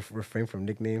refrain from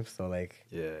nicknames. So like,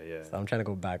 yeah. So I'm trying to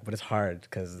go back, but it's hard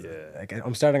because like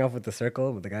I'm starting off with the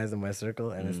circle, with the guys in my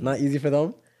circle, and it's not easy for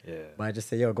them. Yeah. But I just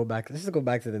say, yo, go back. Let's just go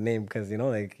back to the name because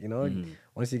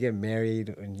once you get married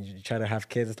and you try to have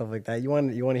kids and stuff like that, you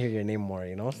want to hear your name more,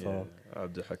 you know. So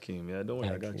Abdul Hakim. Yeah, don't worry,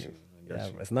 I got you. Yeah,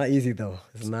 it's not easy though.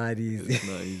 It's not easy. It's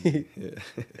not easy. Yeah.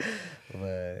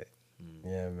 But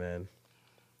yeah, man,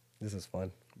 this is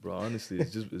fun, bro. Honestly,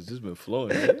 it's just been flowing.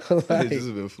 Right? It's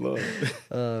just been flowing.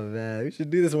 Oh man, we should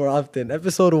do this more often.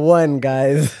 Episode 1,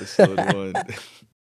 guys. Episode 1.